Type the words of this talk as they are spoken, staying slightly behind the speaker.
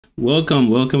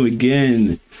welcome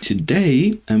again.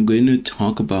 Today, I'm going to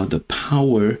talk about the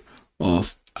power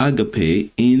of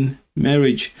agape in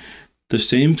marriage. The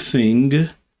same thing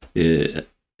in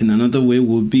another way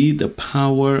will be the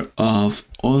power of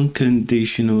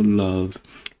unconditional love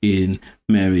in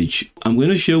marriage. I'm going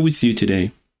to share with you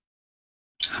today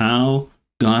how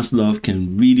God's love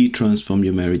can really transform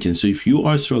your marriage. And so if you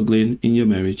are struggling in your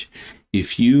marriage,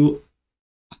 if you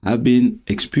have been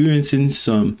experiencing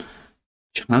some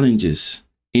challenges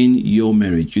in your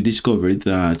marriage, you discovered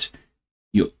that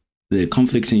the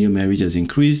conflicts in your marriage has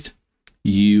increased,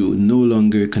 you no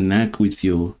longer connect with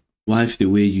your wife the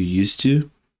way you used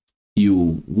to,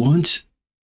 you want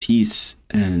peace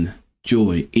and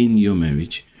joy in your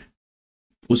marriage,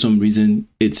 for some reason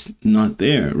it's not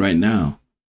there right now,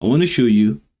 I want to show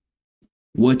you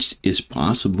what is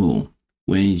possible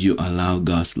when you allow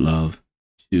God's love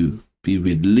to be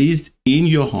released in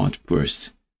your heart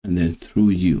first, and then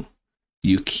through you.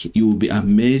 You will be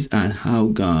amazed at how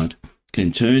God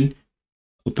can turn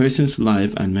a person's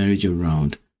life and marriage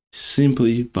around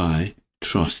simply by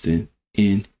trusting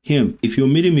in Him. If you're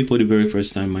meeting me for the very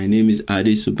first time, my name is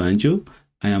Ade Subanjo.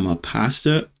 I am a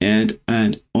pastor and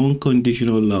an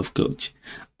unconditional love coach.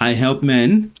 I help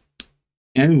men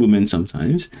and women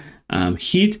sometimes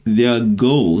hit their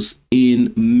goals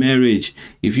in marriage.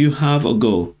 If you have a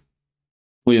goal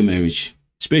for your marriage,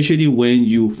 especially when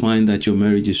you find that your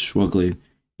marriage is struggling,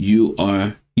 you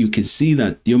can see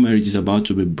that your marriage is about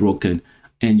to be broken,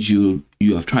 and you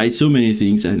have tried so many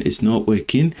things and it's not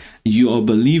working. You are a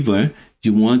believer,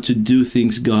 you want to do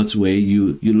things God's way,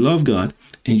 you love God,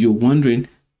 and you're wondering,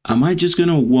 am I just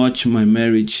gonna watch my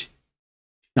marriage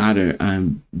shatter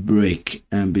and break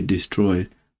and be destroyed?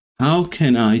 How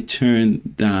can I turn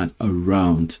that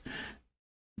around?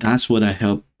 That's what I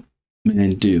help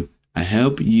men do. I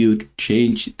help you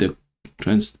change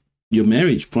your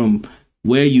marriage from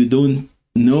where you don't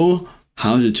know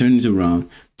how to turn it around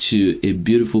to a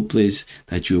beautiful place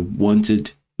that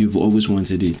you've always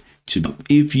wanted it to be.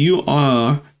 If you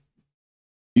are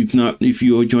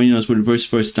joining us for the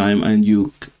first time and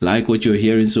you like what you're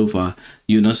hearing so far,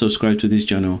 you're not subscribed to this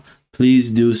channel,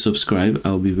 please do subscribe.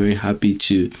 I'll be very happy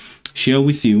to share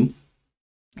with you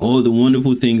all the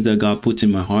wonderful things that God puts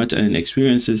in my heart and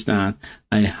experiences that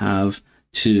I have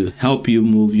to help you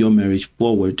move your marriage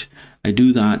forward. I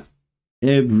do that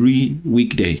every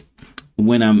weekday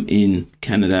when I'm in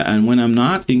Canada, and when I'm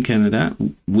not in Canada,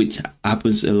 which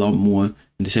happens a lot more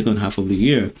in the second half of the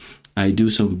year, I do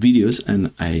some videos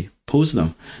and I post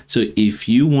them. So if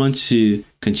you want to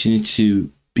continue to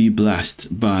be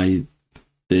blessed by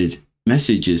the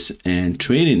messages and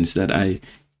trainings that I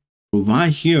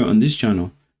provide here on this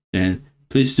channel, then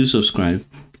please do subscribe.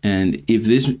 And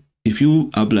if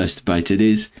you are blessed by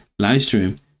today's live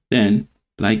stream, then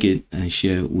like it and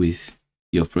share with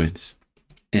your friends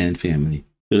and family.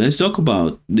 So let's talk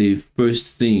about the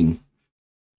first thing.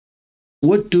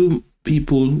 What do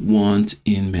people want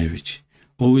in marriage?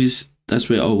 That's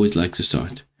where I always like to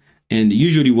start. And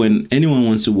usually when anyone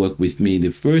wants to work with me,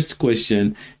 the first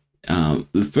question,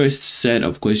 the first set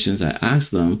of questions I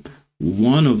ask them,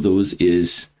 one of those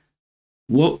is,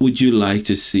 what would you like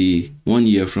to see 1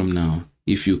 year from now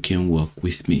if you can work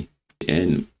with me?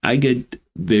 And I get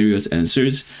various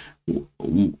answers.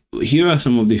 Here are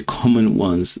some of the common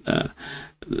ones.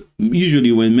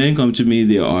 Usually when men come to me,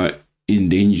 they are in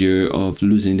danger of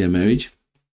losing their marriage.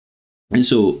 And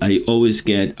so I always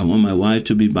I want my wife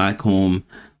to be back home.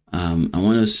 I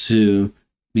want us to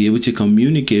be able to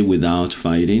communicate without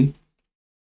fighting.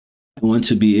 I want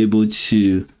to be able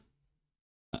to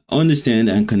understand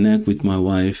and connect with my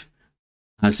wife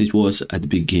as it was at the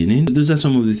beginning. Those are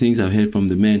some of the things I've heard from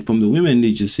the men. From the women,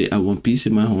 they just say, I want peace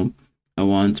in my home. I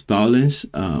want violence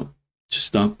to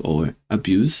stop, or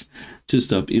abuse to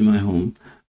stop in my home.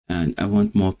 And I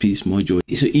want more peace, more joy.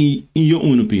 So in your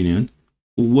own opinion,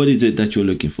 what is it that you're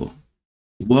looking for?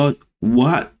 Why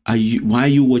are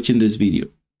you watching this video?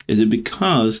 Is it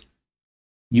because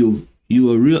you've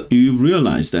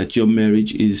realized that your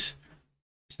marriage is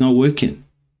not working?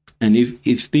 And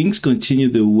if things continue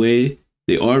the way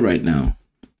they are right now,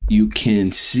 you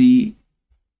can see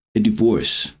a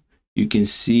divorce, you can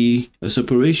see a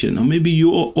separation, or maybe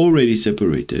you are already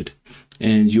separated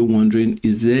and you're wondering,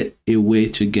 is there a way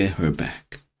to get her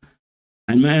back?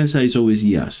 And my answer is always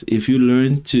yes. If you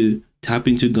learn to tap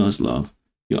into God's love,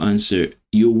 your answer,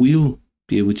 you will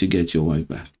be able to get your wife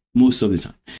back most of the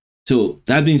time. So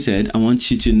that being said, I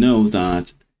want you to know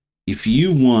that if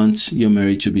you want your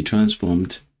marriage to be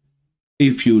transformed,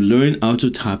 if you learn how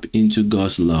to tap into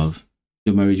God's love,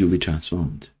 your marriage will be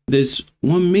transformed. There's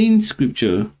one main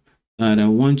scripture that I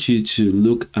want you to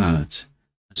look at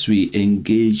as we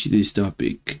engage this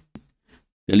topic.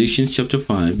 Galatians chapter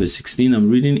 5, verse 16. I'm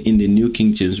reading in the New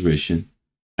King James Version.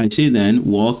 I say then,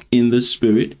 walk in the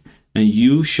Spirit, and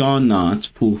you shall not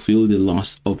fulfill the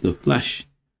lust of the flesh.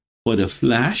 For the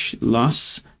flesh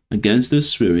lusts against the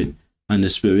Spirit, and the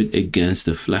Spirit against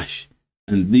the flesh.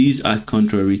 And these are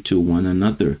contrary to one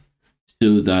another,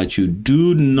 so that you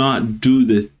do not do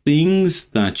the things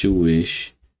that you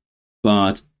wish.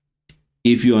 But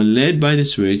if you are led by the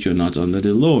Spirit, you're not under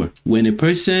the law. When a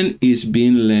person is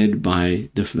being led by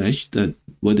the flesh, that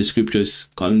what the scriptures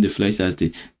calling the flesh as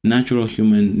the natural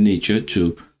human nature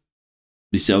to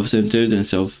be self-centered and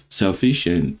selfish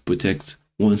and protect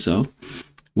oneself,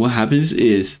 what happens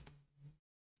is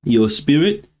your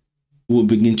spirit will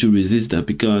begin to resist that,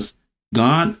 because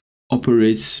God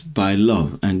operates by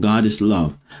love, and God is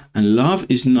love, and love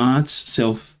is not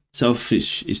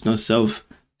selfish. It's not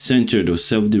self-centered or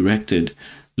self-directed.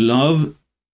 Love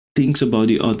thinks about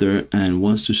the other and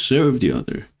wants to serve the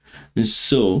other. And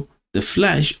so the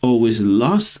flesh always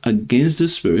lusts against the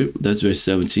Spirit. That's verse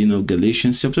 17 of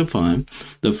Galatians chapter 5.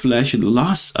 The flesh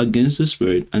lusts against the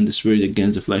Spirit, and the Spirit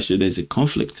against the flesh. So there's a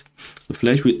conflict. The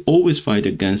flesh will always fight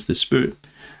against the Spirit,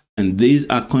 and these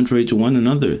are contrary to one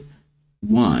another.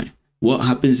 Why? What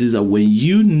happens is that when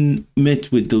you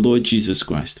met with the Lord Jesus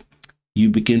Christ,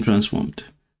 you became transformed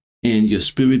and your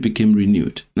spirit became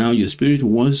renewed. Now your spirit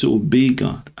wants to obey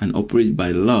God and operate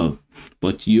by love,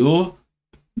 but your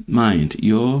mind,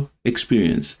 your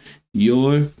experience,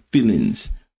 your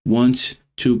feelings want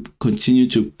to continue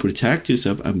to protect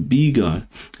yourself and be God.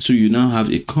 So you now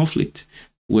have a conflict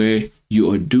where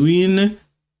you are doing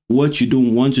what you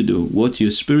don't want to do, what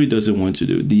your spirit doesn't want to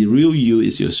do. The real you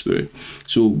is your spirit.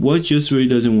 So what your spirit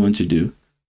doesn't want to do,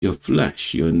 your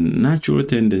flesh, your natural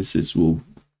tendencies will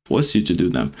force you to do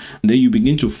them. And then you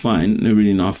begin to find,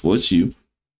 really not force you,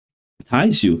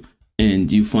 ties you,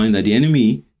 and you find that the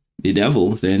enemy, the devil,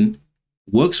 then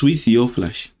works with your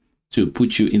flesh to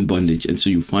put you in bondage. And so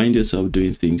you find yourself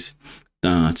doing things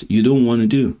that you don't want to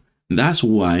do. That's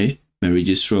why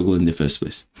marriages struggle in the first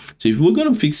place. So if we're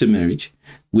going to fix a marriage,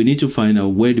 we need to find out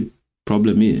where the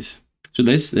problem is. So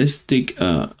let's take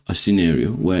a scenario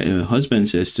where a husband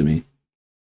says to me,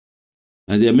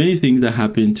 there are many things that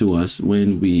happened to us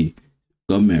when we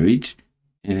got married,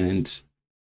 and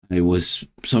I was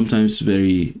sometimes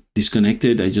very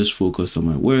disconnected. I just focused on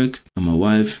my work, and my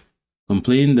wife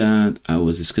complained that I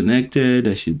was disconnected,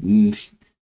 that she didn't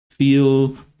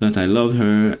feel that I loved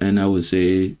her, and I would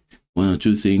say one or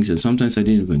two things, and sometimes I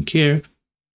didn't even care.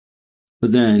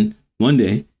 But then one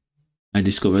day I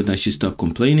discovered that she stopped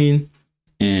complaining,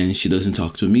 and she doesn't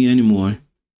talk to me anymore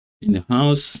in the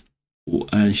house,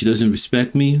 and she doesn't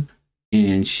respect me,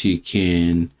 and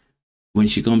when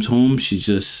she comes home, she's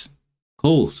just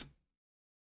cold.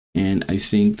 And I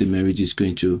think the marriage is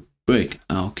going to break.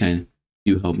 How can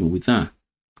you help me with that?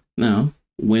 Now,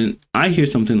 when I hear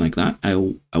something like that, I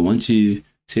want to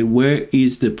say, where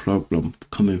is the problem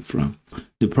coming from?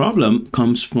 The problem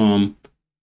comes from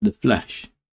the flesh.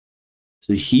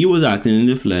 So he was acting in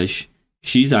the flesh,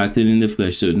 she's acting in the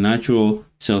flesh. So natural,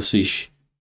 selfish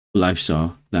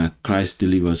lifestyle that Christ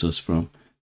delivers us from,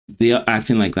 they are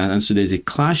acting like that. And so there's a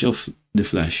clash of the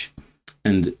flesh,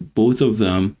 and both of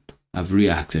them have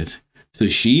reacted. So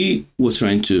she was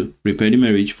trying to repair the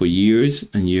marriage for years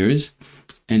and years,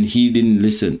 and he didn't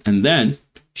listen. And then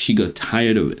she got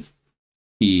tired of it.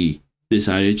 He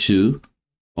decided to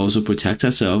also protect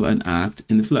herself and act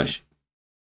in the flesh.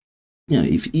 Yeah,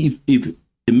 if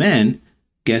a man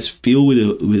gets filled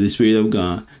with the Spirit of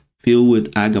God, filled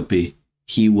with agape,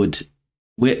 he would,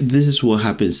 this is what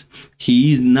happens.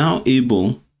 He is now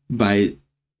able, by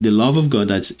the love of God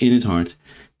that's in his heart,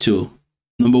 to,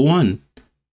 number one,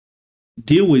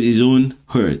 deal with his own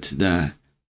hurt that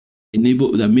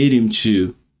made him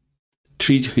to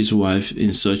treat his wife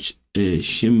in such a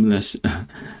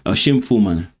shameful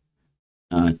manner,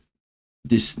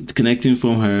 disconnecting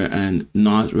from her and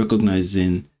not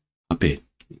recognizing her pain.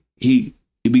 He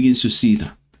begins to see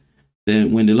that.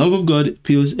 Then when the love of God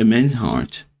fills a man's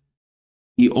heart,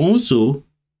 he also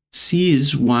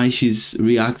sees why she's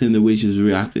reacting the way she's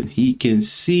reacting. He can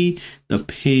see the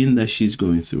pain that she's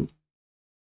going through.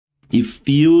 He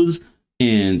feels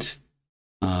and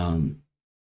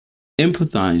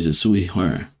empathizes with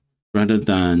her rather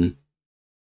than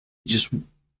just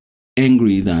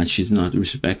angry that she's not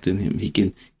respecting him.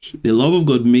 The love of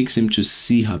God makes him to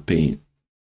see her pain.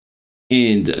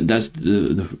 And that's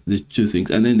the two things.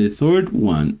 And then the third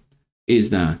one is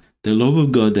that the love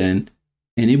of God then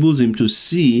enables him to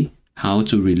see how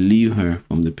to relieve her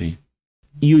from the pain.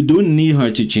 You don't need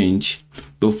her to change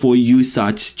before you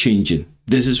start changing.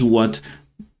 This is what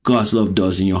God's love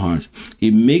does in your heart.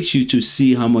 It makes you to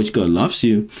see how much God loves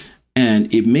you,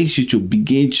 and it makes you to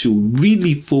begin to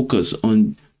really focus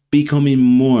on becoming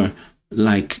more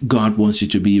like God wants you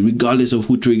to be, regardless of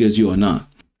who triggers you or not.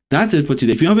 That's it for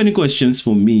today. If you have any questions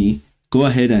for me, go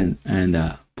ahead and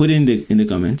put in the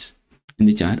comments, in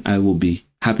the chat. I will be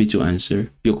happy to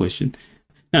answer your question.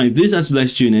 Now, if this has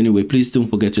blessed you in any way, please don't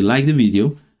forget to like the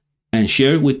video and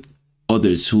share it with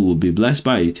others who will be blessed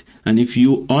by it. And if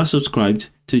you are subscribed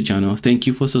to the channel, thank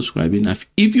you for subscribing.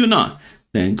 If you're not,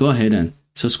 then go ahead and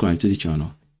subscribe to the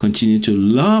channel. Continue to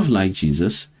love like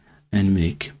Jesus and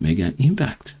make mega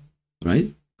impact.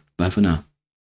 Right? Bye for now.